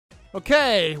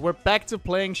Okay, we're back to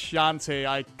playing Shantae.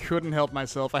 I couldn't help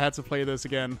myself. I had to play this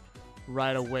again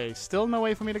right away. Still no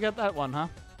way for me to get that one, huh?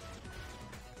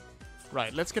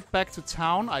 Right, let's get back to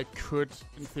town. I could,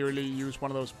 in theory, use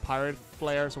one of those pirate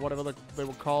flares or whatever they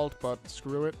were called, but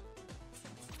screw it.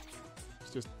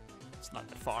 It's not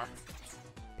that far.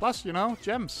 Plus, you know,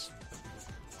 gems.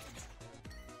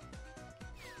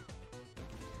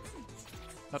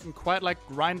 Nothing quite like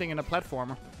grinding in a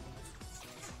platformer.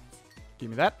 Give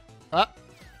me that. Ah,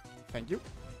 thank you.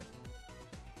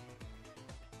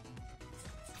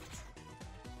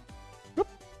 Whoop.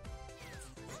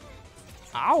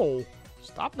 Ow!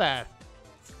 Stop that.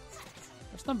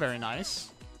 That's not very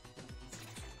nice.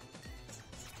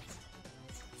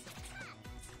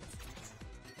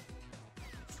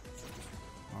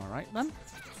 Alright then.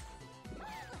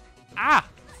 Ah!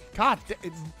 God,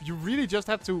 you really just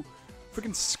have to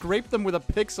freaking scrape them with a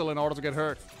pixel in order to get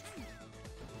hurt.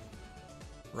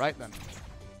 Right then.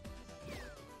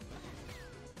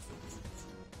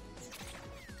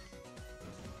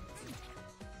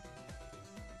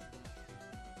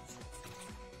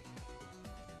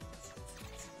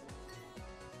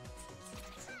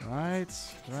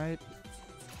 Right.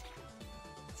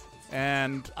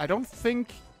 And I don't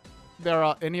think there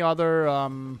are any other, I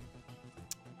don't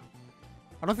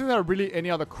think there are really any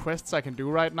other quests I can do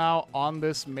right now on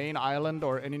this main island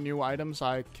or any new items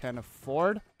I can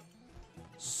afford.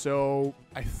 So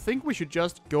I think we should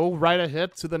just go right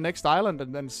ahead to the next island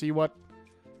and then see what's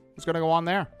gonna go on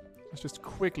there. Let's just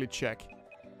quickly check.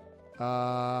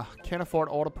 Can't afford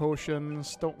auto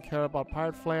potions. Don't care about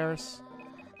pirate flares.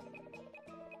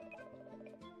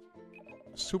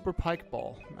 Super pike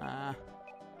ball. Nah.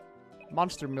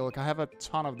 Monster milk. I have a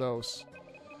ton of those.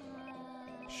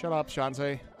 Shut up,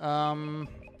 Shantae.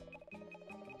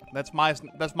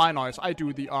 That's my noise. I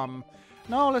do the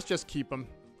No, let's just keep them.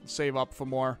 Save up for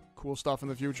more cool stuff in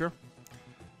the future.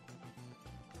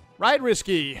 Right,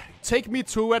 Risky. Take me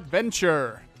to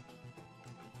adventure.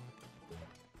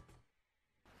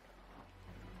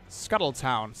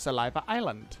 Scuttletown, Saliva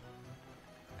Island.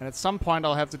 And at some point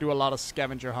I'll have to do a lot of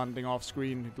scavenger hunting off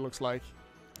screen, it looks like.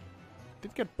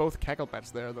 Did get both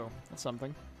cacklebats there though. That's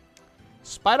something.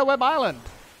 Spiderweb Island.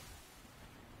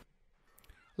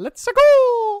 Let's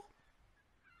go!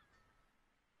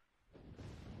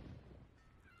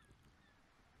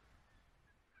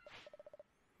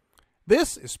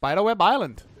 This is Spiderweb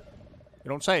Island. You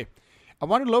don't say. I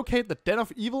want to locate the Den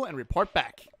of Evil and report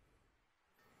back.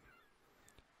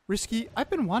 Risky, I've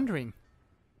been wondering.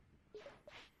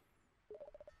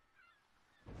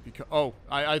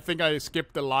 I think I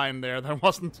skipped the line there. That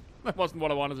wasn't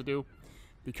what I wanted to do.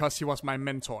 Because he was my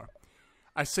mentor.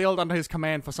 I sailed under his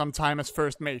command for some time as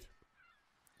first mate.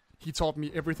 He taught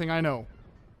me everything I know.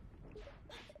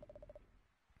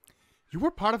 You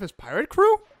were part of his pirate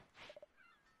crew?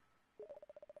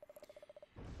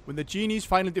 When the genies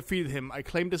finally defeated him, I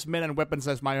claimed his men and weapons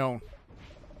as my own.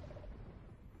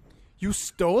 You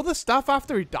stole the stuff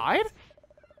after he died?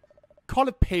 Call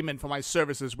it payment for my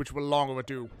services, which were long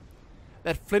overdue.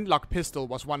 That flintlock pistol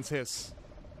was once his.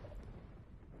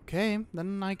 Okay,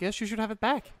 then I guess you should have it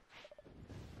back.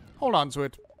 Hold on to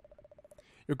it.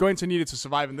 You're going to need it to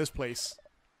survive in this place.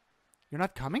 You're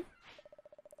not coming?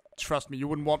 Trust me, you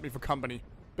wouldn't want me for company.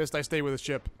 Best I stay with the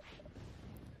ship.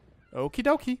 Okie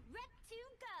dokie.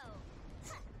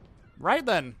 Right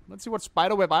then. Let's see what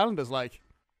Spiderweb Island is like.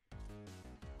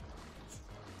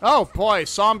 Oh boy,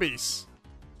 zombies.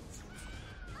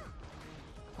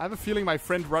 I have a feeling my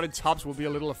friend ROTTYTOPS will be a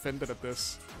little offended at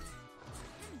this.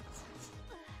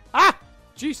 Ah!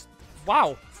 Jeez.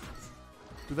 Wow.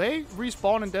 Do they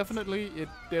respawn indefinitely? It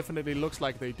definitely looks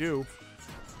like they do.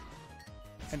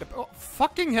 And oh,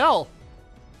 fucking hell!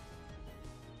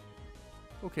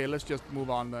 Okay, let's just move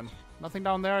on then. Nothing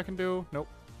down there I can do? Nope.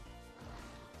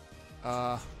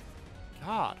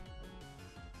 God.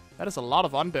 That is a lot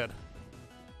of undead.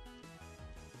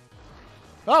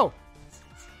 Oh!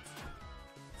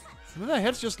 And then the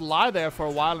heads just lie there for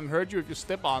a while and hurt you if you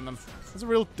step on them. That's a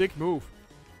real dick move.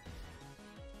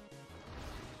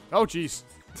 Oh, jeez.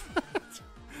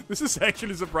 This is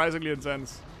actually surprisingly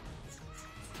intense.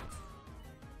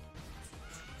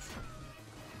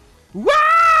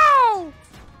 Wow!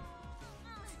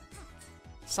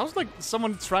 Sounds like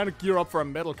someone trying to gear up for a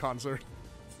metal concert.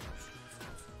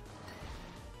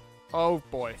 Oh,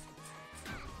 boy.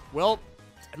 Well,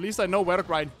 at least I know where to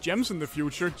grind gems in the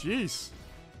future. Jeez.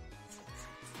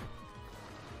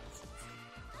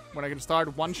 When I can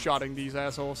start one-shotting these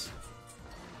assholes.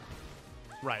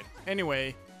 Right.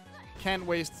 Anyway, can't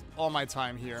waste all my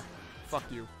time here. Fuck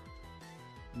you.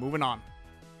 Moving on.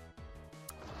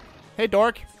 Hey,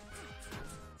 dork.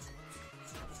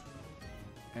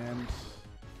 And...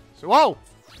 So, whoa!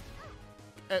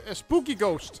 A spooky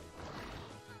ghost.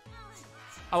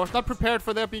 I was not prepared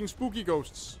for there being spooky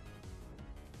ghosts.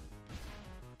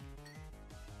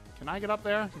 Can I get up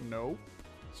there? No.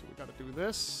 So we gotta do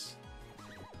this.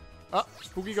 Oh,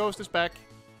 spooky ghost is back.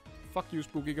 Fuck you,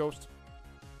 spooky ghost.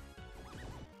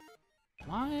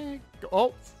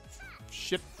 Oh!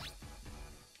 Shit.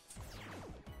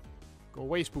 Go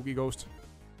away, spooky ghost.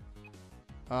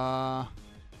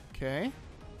 Okay.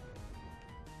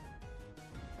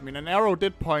 I mean, an arrow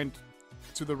did point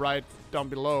to the right down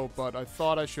below, but I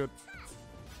thought I should...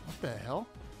 What the hell?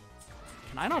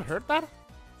 Can I not hurt that?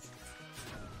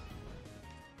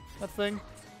 That thing?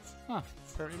 Huh,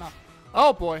 apparently not.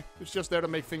 Oh boy, it's just there to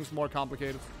make things more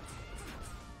complicated.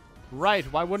 Right,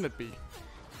 why wouldn't it be?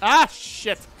 Ah,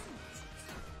 shit!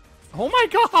 Oh my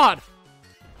god!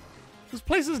 This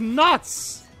place is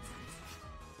nuts!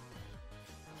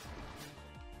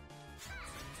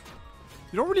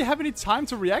 You don't really have any time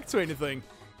to react to anything.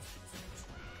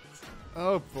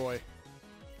 Oh boy.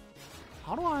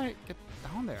 How do I get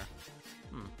down there?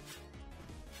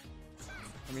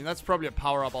 I mean, that's probably a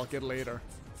power-up I'll get later.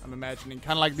 I'm imagining.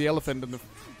 Kind of like the elephant in the...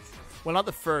 Well, not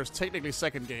the first. Technically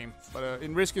second game. But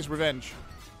in Risk is Revenge.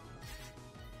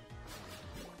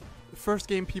 The first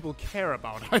game people care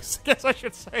about, I guess I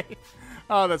should say.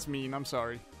 Oh, that's mean. I'm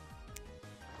sorry.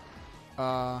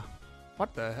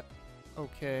 What the heck?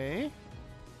 Okay.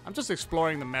 I'm just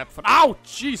exploring the map for... Ow!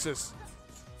 Jesus!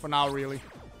 For now, really.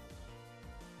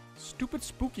 Stupid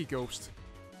spooky ghost.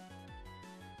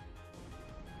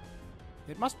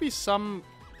 It must be some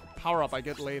power-up I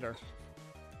get later.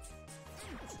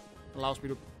 Allows me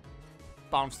to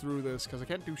bounce through this, because I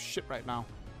can't do shit right now.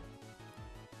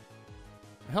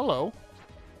 Hello.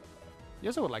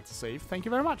 Yes, I would like to save. Thank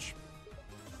you very much.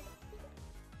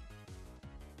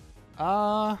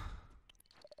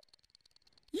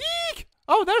 Yeek!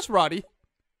 Oh, there's Roddy.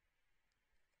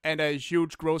 And a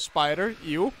huge gross spider.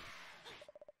 Ew.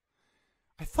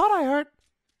 I thought I heard...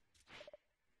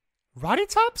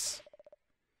 ROTTYTOPS?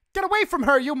 Get away from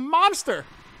her, you monster!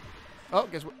 Oh,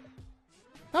 guess what?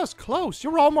 That was close. You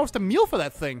were almost a meal for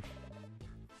that thing.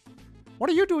 What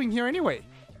are you doing here anyway?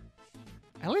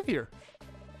 I live here.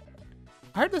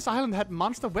 I heard this island had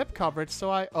monster web coverage,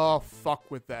 so I... Oh, fuck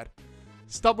with that.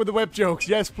 Stop with the web jokes.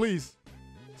 Yes, please.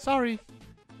 Sorry.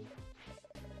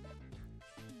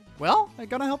 Well, are you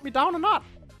gonna help me down or not?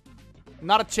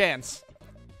 Not a chance.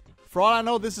 For all I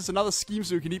know, this is another scheme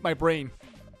so you can eat my brain.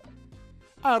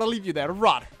 I ought to leave you there to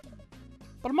rot.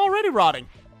 But I'm already rotting.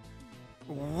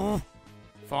 Ooh,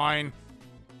 fine.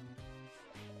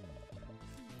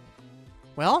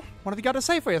 Well, what have you got to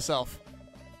say for yourself?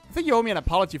 I think you owe me an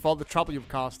apology for all the trouble you've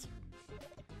caused.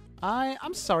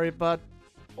 I'm sorry, but...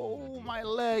 Oh, my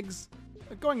legs.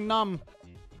 They're going numb.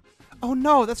 Oh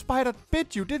no, that spider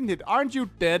bit you, didn't it? Aren't you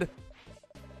dead?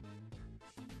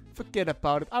 Forget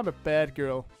about it. I'm a bad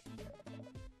girl.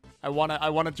 I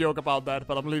wanna joke about that,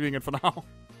 but I'm leaving it for now.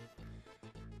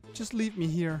 Just leave me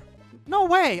here. No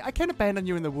way! I can't abandon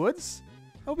you in the woods.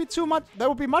 That would be too much. That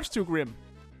would be much too grim.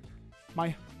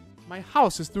 My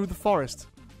house is through the forest.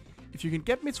 If you can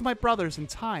get me to my brothers in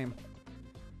time.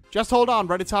 Just hold on,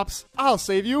 ROTTYTOPS. I'll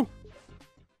save you.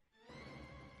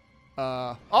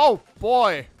 Oh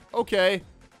boy. Okay.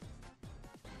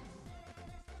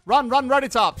 Run,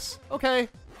 ROTTYTOPS. Okay,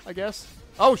 I guess.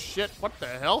 Oh shit! What the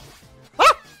hell?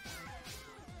 Ah!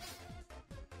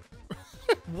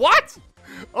 What?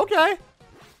 Okay.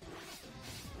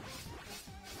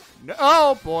 No,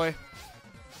 oh boy.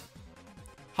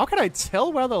 How can I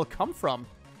tell where they'll come from?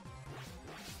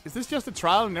 Is this just a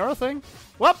trial and error thing?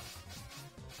 Whoop!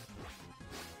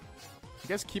 I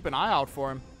guess keep an eye out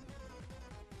for him.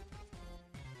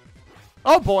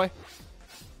 Oh boy.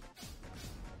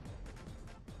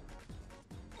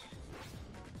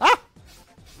 Ah!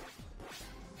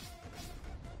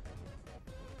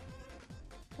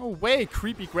 No way,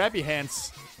 creepy grabby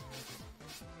hands.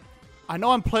 I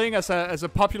know I'm playing as a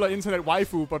popular internet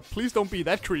waifu, but please don't be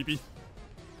that creepy.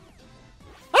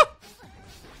 Ah!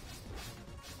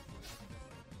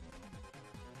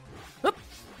 Hup.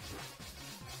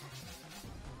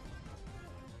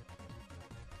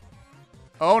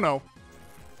 Oh no.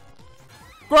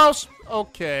 Gross!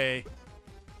 Okay.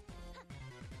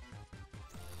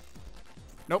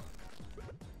 Nope.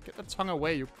 Get the tongue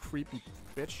away, you creepy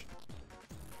bitch.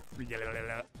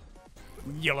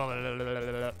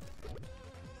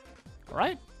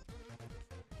 Alright.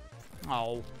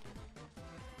 Oh.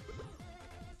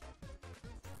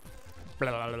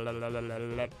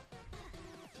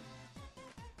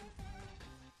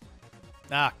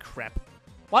 Ah, crap.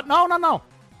 What? No, no, no.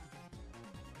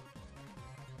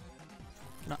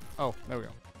 No. Oh, there we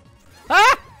go.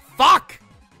 Ah! Fuck!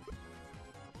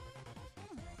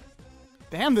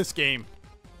 Damn this game.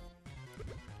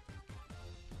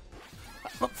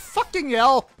 Fucking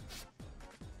hell!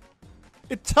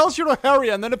 It tells you to hurry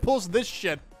and then it pulls this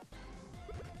shit.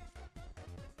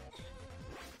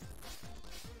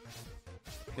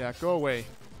 Yeah, go away.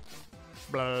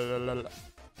 Blah, blah, blah, blah.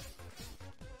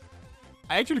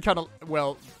 I actually kind of,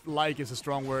 well, like is a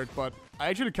strong word, but I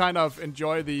actually kind of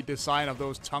enjoy the design of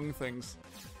those tongue things.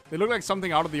 They look like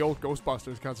something out of the old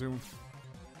Ghostbusters cartoon.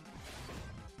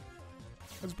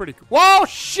 That's pretty cool. Whoa,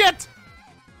 shit!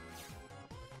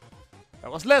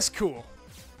 That was less cool.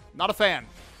 Not a fan.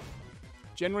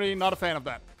 Generally not a fan of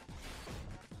that.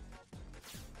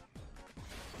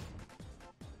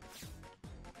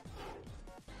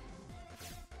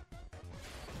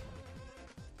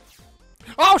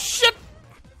 Oh, shit!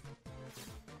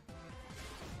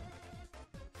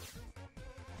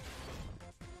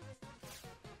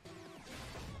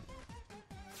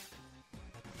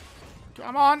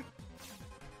 Come on.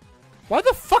 Why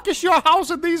the fuck is your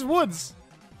house in these woods?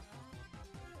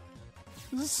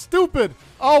 This is stupid.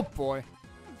 Oh, boy.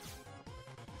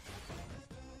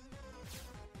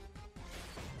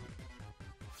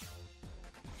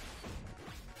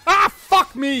 Ah,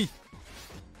 fuck me!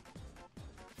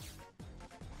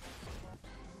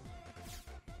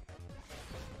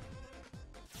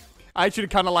 I actually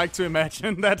kind of like to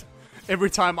imagine that every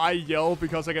time I yell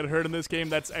because I get hurt in this game,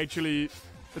 that's actually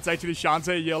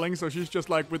Shantae yelling. So she's just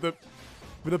like with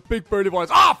a big birdie voice.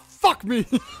 Ah, fuck me!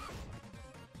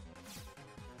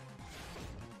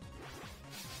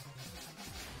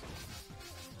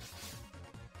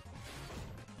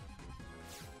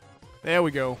 There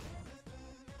we go.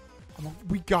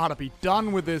 We gotta be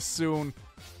done with this soon.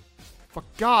 For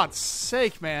God's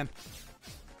sake, man.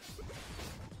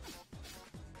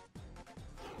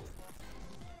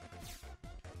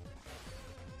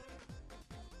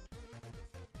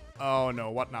 Oh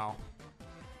no, what now?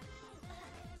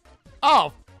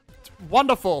 Oh!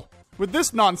 Wonderful! With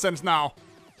this nonsense now.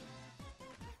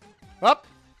 Up!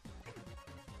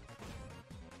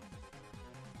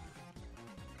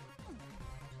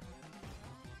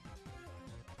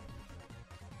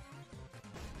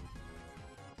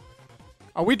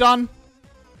 Are we done?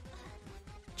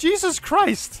 Jesus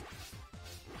Christ!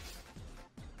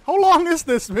 How long is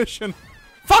this mission?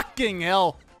 Fucking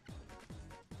hell!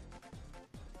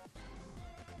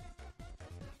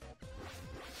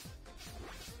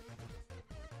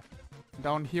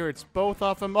 Down here, it's both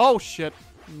of them. Oh, shit.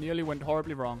 Nearly went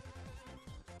horribly wrong.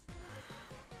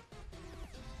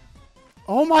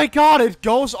 Oh my god, it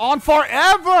goes on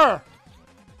forever!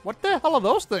 What the hell are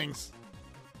those things?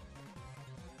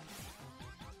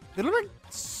 They look like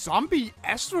zombie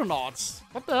astronauts.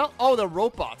 What the hell? Oh, they're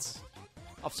robots.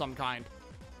 Of some kind.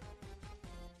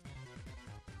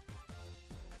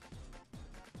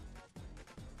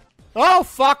 Oh,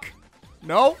 fuck!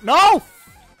 No, no!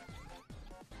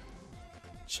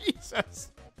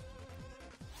 Jesus.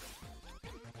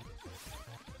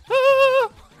 Ah!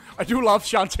 I do love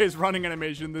Shantae's running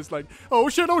animation. This like, oh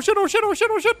shit, oh shit, oh shit, oh shit,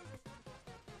 oh shit.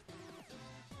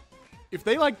 If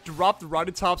they like dropped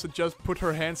ROTTYTOPS and just put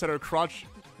her hands at her crotch,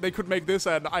 they could make this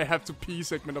an I have to pee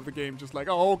segment of the game. Just like,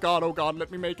 oh god,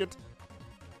 let me make it.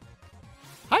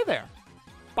 Hi there.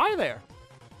 Bye there.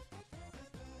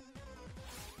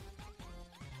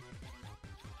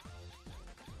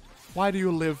 Why do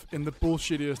you live in the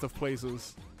bullshittiest of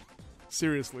places?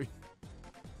 Seriously.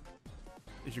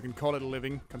 If you can call it a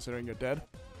living, considering you're dead.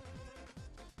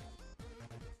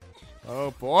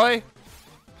 Oh boy.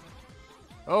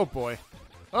 Oh boy.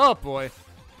 Oh boy.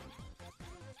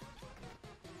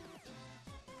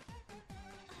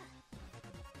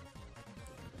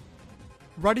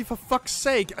 Ruddy, for fuck's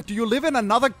sake. Do you live in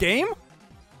another game?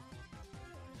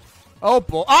 Oh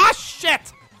boy. Ah,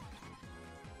 shit!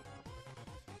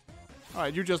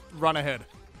 Alright, you just run ahead.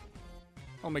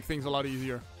 I'll make things a lot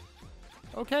easier.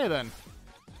 Okay, then.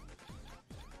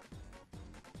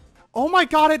 Oh my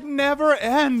god, it never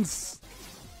ends!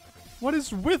 What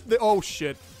is with the... Oh,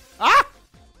 shit. Ah!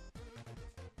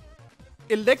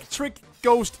 Electric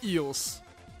ghost eels.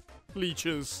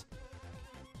 Leeches.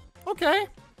 Okay.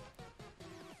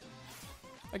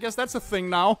 I guess that's a thing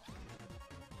now.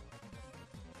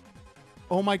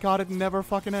 Oh my god, it never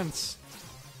fucking ends.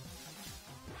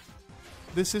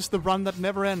 This is the run that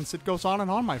never ends. It goes on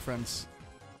and on, my friends.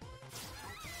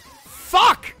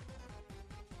 Fuck!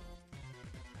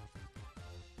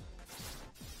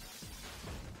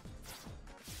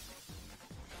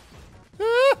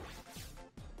 Ah!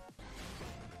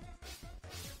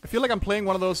 I feel like I'm playing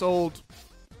one of those old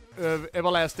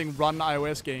Everlasting Run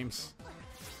iOS games.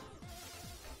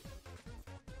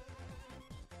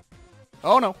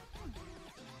 Oh, no.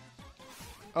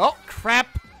 Oh,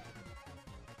 crap.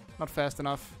 Not fast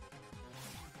enough.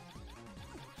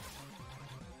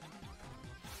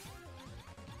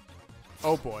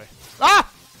 Oh, boy. Ah!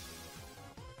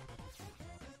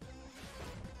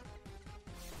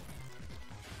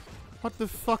 What the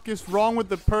fuck is wrong with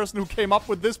the person who came up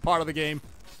with this part of the game?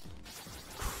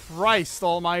 Christ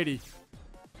almighty.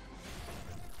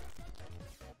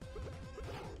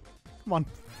 Come on.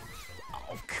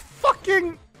 Oh,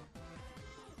 fucking...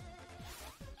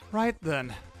 Right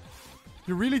then.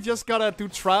 You really just gotta do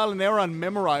trial and error and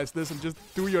memorize this and just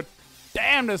do your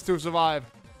damnedest to survive.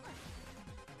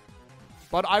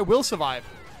 But I will survive.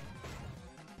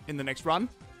 In the next run.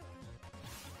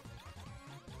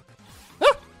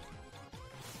 Ah!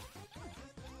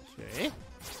 Okay.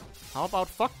 How about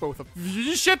fuck both of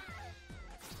you? Shit!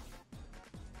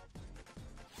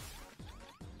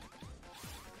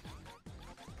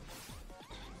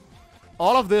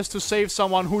 All of this to save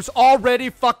someone who's already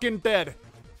fucking dead.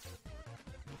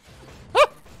 Ah!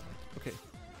 Okay.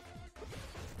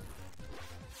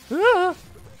 Ah!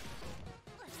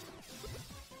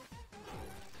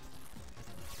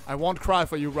 I won't cry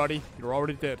for you, Ruddy. You're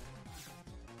already dead.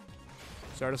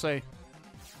 Sorry to say.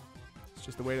 It's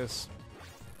just the way it is.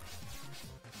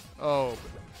 Oh,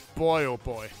 boy, oh,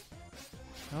 boy.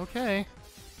 Okay.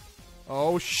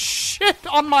 Oh, shit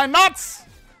on my nuts!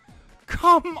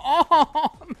 Come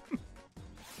on!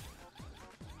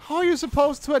 How are you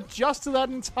supposed to adjust to that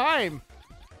in time?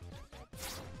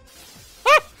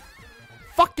 Ah!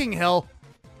 Fucking hell.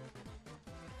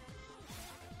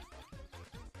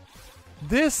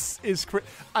 This is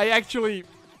I actually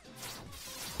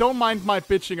don't mind my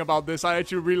bitching about this. I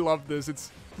actually really love this.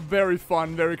 It's very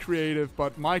fun, very creative,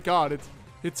 but my god,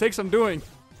 it takes some doing.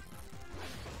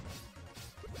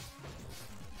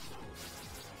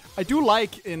 I do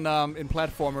like in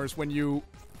platformers when you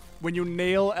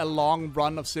nail a long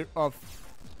run of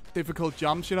difficult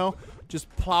jumps, you know,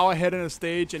 just plow ahead in a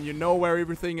stage and you know where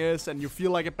everything is and you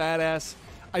feel like a badass.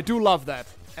 I do love that,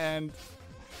 and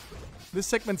this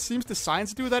segment seems designed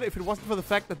to do that if it wasn't for the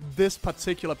fact that this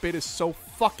particular bit is so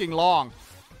fucking long.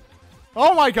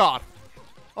 Oh my god.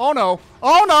 Oh no.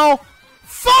 Oh no.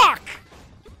 Fuck!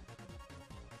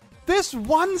 This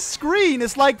one screen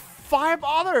is like 5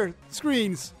 other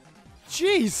screens.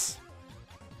 Jeez.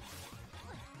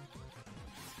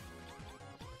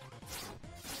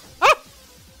 Ah!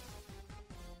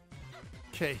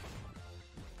 Okay.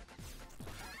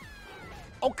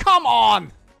 Oh, come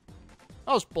on!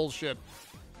 That was bullshit.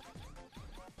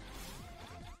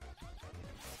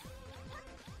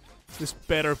 This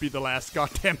better be the last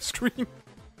goddamn screen.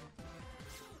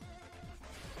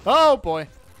 Oh boy.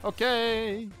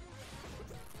 Okay.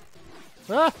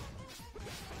 Ah!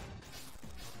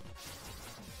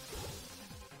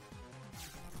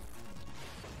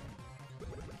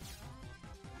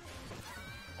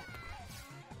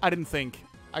 I didn't think.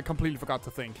 I completely forgot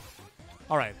to think.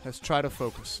 Alright, let's try to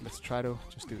focus. Let's try to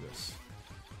just do this.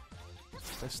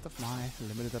 Best of my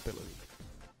limited ability.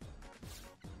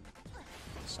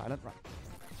 Silent run.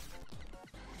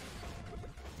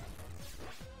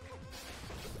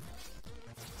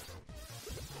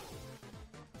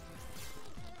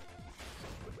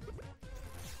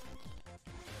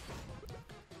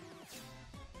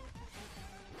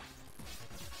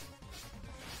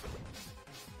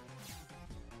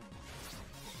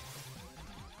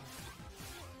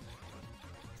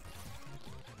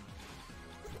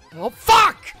 Oh,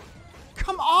 fuck!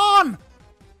 Come on!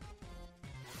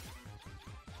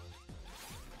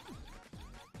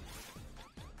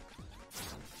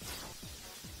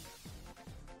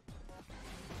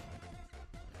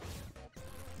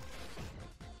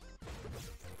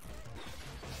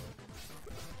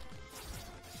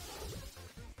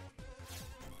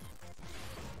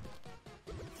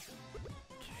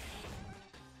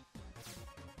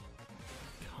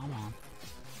 Come on.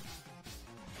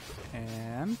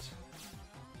 And...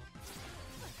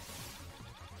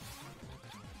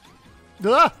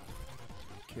 Ah!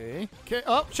 Okay. Okay.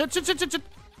 Oh, shit, shit, shit, shit, shit.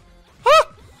 Ah!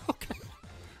 Okay.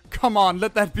 Come on,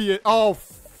 let that be it. Oh,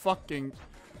 fucking...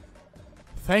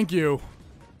 Thank you.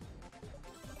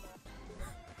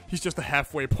 He's just a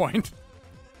halfway point.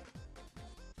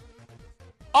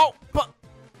 Oh,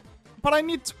 but I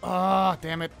need to... Ah,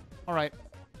 damn it. Alright.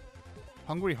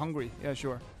 Hungry, hungry. Yeah,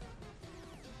 sure.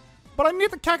 But I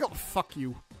need the cackle. Fuck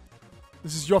you.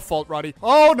 This is your fault, Roddy.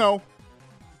 Oh, no.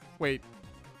 Wait.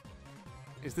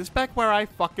 Is this back where I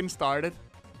fucking started?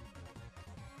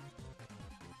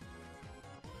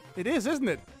 It is, isn't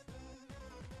it?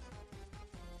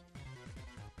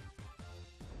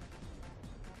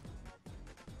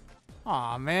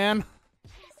 Aw, man.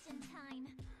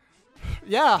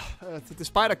 Yeah,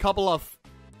 despite a couple of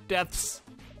deaths.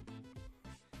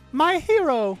 My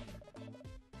hero!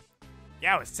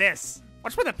 Yo, sis,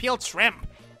 what's with the peeled shrimp?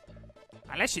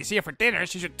 Unless she's here for dinner,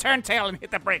 she should turn tail and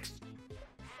hit the bricks.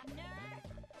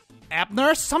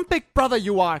 Abner, some big brother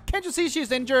you are. Can't you see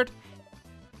she's injured?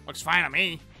 Looks fine to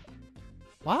me.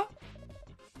 What?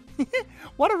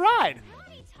 What a ride!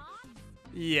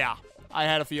 Yeah, I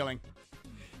had a feeling.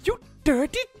 You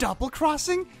dirty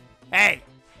double-crossing! Hey!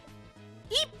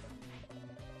 Eep!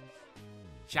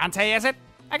 Shantae, is it?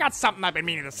 I got something I've been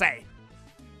meaning to say.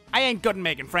 I ain't good at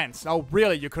making friends. Oh,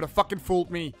 really? You could have fucking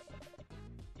fooled me.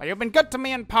 But you've been good to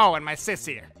me and Poe and my sis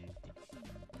here.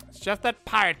 It's just that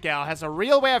pirate gal has a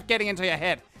real way of getting into your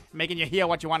head, making you hear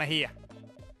what you want to hear.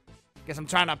 Guess I'm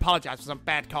trying to apologize for some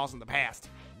bad calls in the past.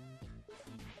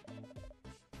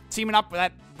 Teaming up with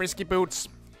that risky boots.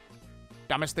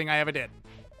 Dumbest thing I ever did.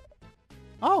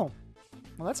 Oh.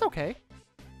 Well, that's okay.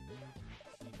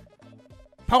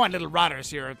 Poe and little Rotters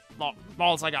here are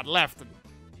balls I got left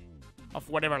of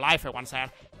whatever life I once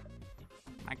had.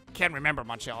 I can't remember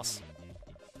much else.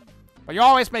 But you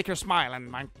always make her smile,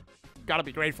 and I gotta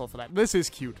be grateful for that. This is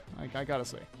cute, I gotta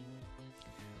say.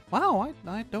 Wow,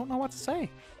 I don't know what to say.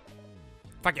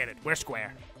 Forget it, we're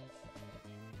square.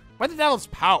 Where the devil's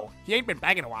Poe? He ain't been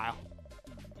back in a while.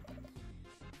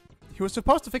 He was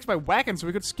supposed to fix my wagon so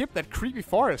we could skip that creepy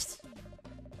forest.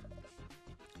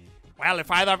 Well,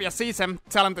 if either of you sees him,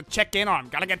 tell him to check in or I'm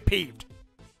gonna get peeved.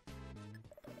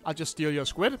 I'll just steal your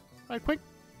squid right quick.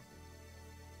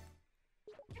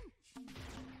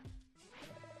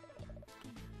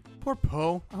 Poor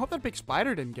Poe. I hope that big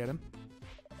spider didn't get him.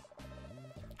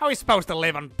 How are we supposed to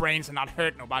live on brains and not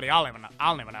hurt nobody? I'll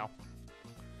never know.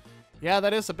 Yeah,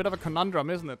 that is a bit of a conundrum,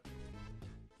 isn't it?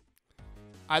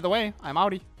 Either way, I'm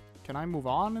outie. Can I move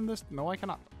on in this? No, I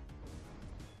cannot.